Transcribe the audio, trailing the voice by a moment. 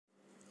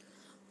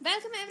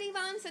Welcome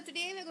everyone. So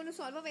today we're going to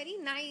solve a very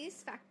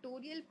nice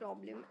factorial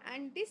problem,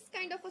 and this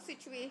kind of a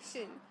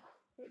situation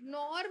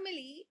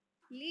normally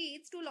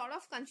leads to a lot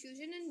of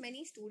confusion in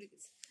many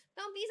students.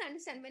 Now please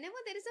understand, whenever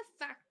there is a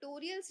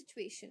factorial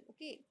situation,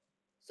 okay,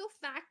 so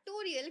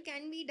factorial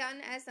can be done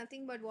as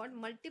nothing but what?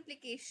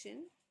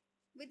 Multiplication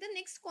with the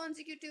next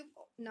consecutive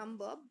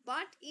number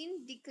but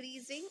in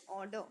decreasing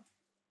order,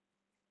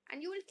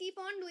 and you will keep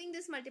on doing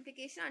this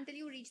multiplication until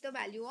you reach the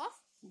value of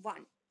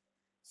 1.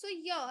 So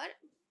here,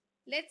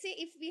 let's say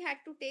if we had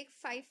to take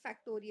 5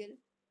 factorial,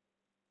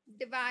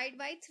 divide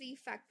by 3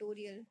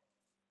 factorial.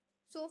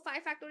 So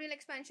 5 factorial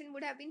expansion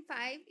would have been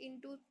 5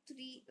 into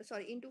 3,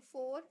 into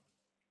 4,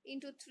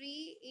 into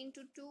 3,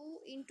 into 2,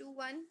 into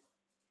 1,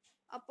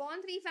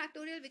 upon 3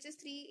 factorial, which is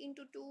 3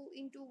 into 2,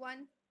 into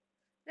 1,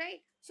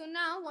 right? So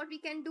now what we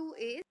can do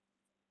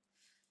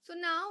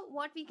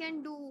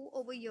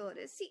over here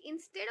is, see,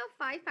 instead of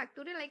 5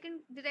 factorial, I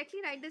can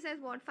directly write this as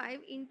what? 5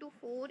 into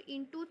 4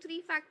 into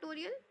 3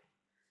 factorial.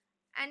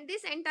 And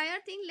this entire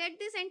thing, let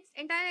this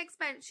entire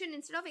expansion,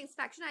 instead of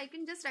expansion, I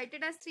can just write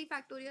it as 3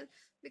 factorial,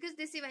 because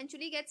this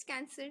eventually gets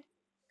cancelled.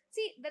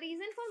 See, the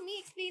reason for me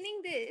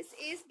explaining this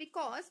is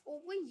because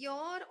over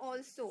here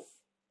also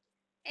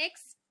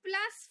x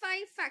plus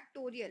 5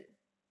 factorial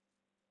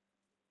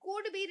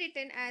could be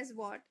written as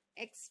what?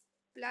 X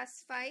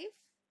plus 5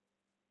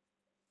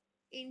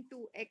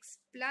 into x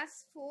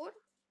plus 4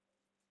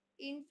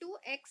 into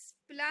x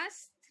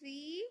plus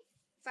 3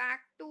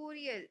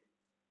 factorial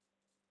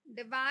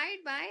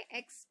divide by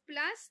x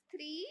plus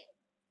 3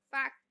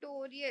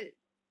 factorial.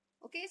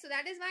 Okay, so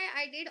that is why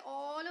I did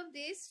all of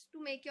this,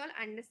 to make you all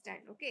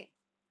understand. Okay,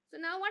 so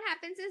now what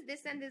happens is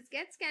this and this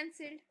gets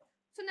cancelled.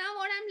 So now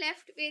what I'm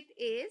left with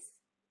is,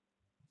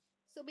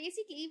 so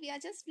basically we are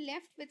just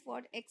left with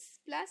what? X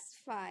plus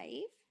 5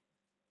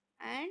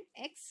 and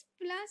x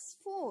plus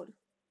 4,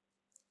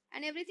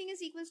 and everything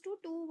is equals to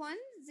 2, 1,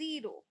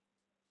 0.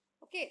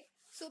 Okay,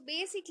 so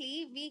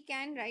basically we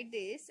can write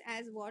this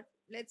as what?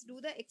 Let's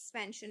do the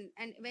expansion,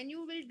 and when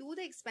you will do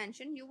the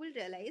expansion, you will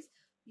realize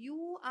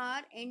you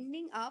are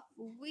ending up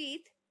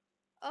with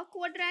a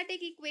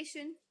quadratic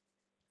equation.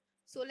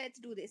 So let's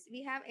do this.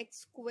 We have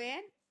x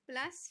square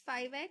plus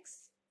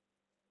 5x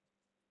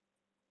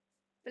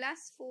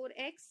plus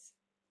 4x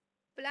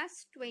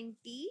plus 20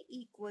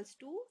 equals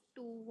to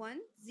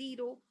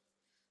 210.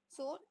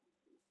 So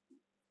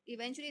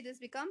eventually this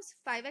becomes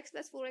 5x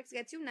plus 4x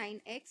gets you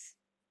 9x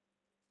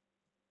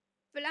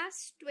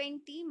plus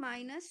 20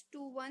 minus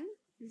 210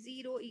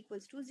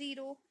 equals to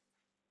 0.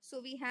 So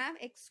we have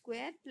x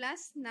square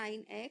plus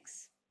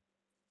 9x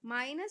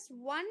minus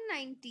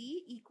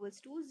 190 equals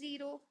to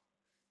 0.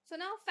 So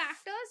now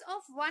factors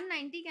of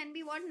 190 can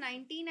be what?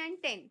 19 and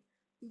 10,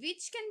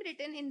 which can be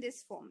written in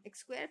this form: x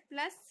square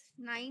plus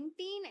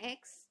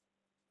 19x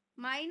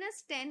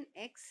minus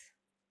 10x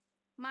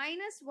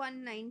minus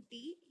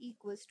 190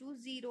 equals to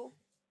 0,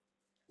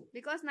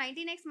 because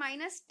 19x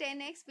minus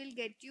 10x will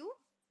get you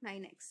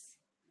 9x.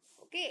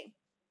 Okay,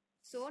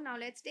 so now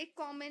let's take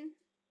common.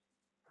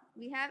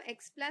 We have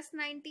x plus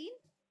 19.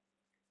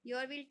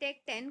 Here we'll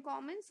take 10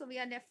 common, so we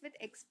are left with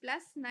x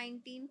plus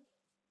 19.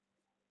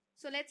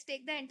 So let's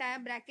take the entire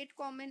bracket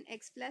common,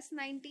 x plus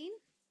 19.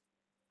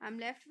 I'm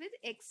left with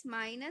x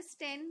minus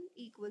 10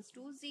 equals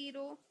to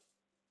 0.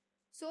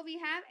 So we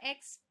have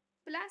x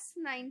plus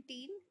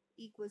 19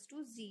 equals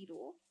to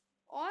 0,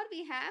 or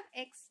we have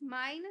x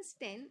minus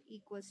 10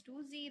 equals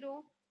to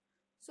 0.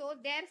 So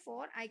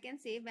therefore I can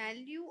say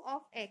value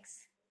of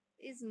x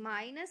is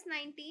minus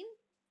 19,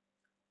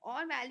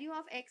 or value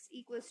of x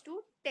equals to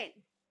 10.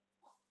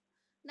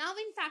 Now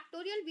in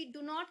factorial, we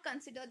do not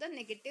consider the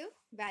negative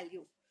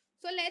value.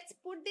 So let's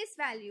put this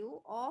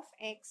value of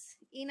x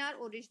in our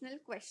original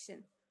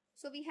question.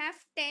 So we have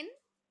 10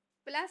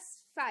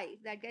 plus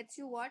 5, that gets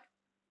you what?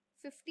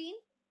 15,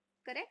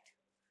 correct?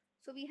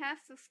 So we have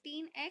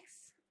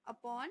 15x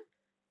upon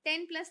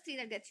 10 plus 3,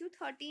 that gets you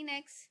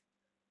 13x.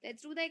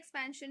 Let's do the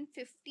expansion.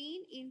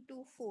 15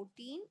 into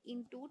 14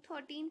 into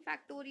 13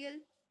 factorial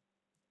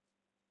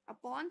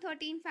upon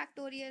 13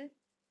 factorial.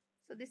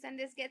 So this and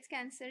this gets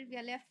cancelled. We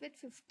are left with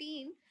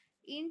 15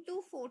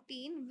 into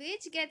 14,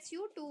 which gets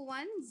you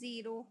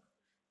 210.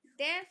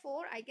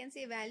 Therefore, I can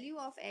say value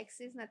of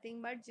x is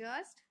nothing but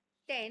just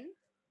 10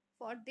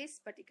 for this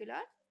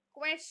particular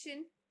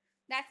question.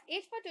 That's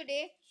it for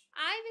today.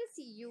 I will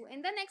see you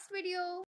in the next video.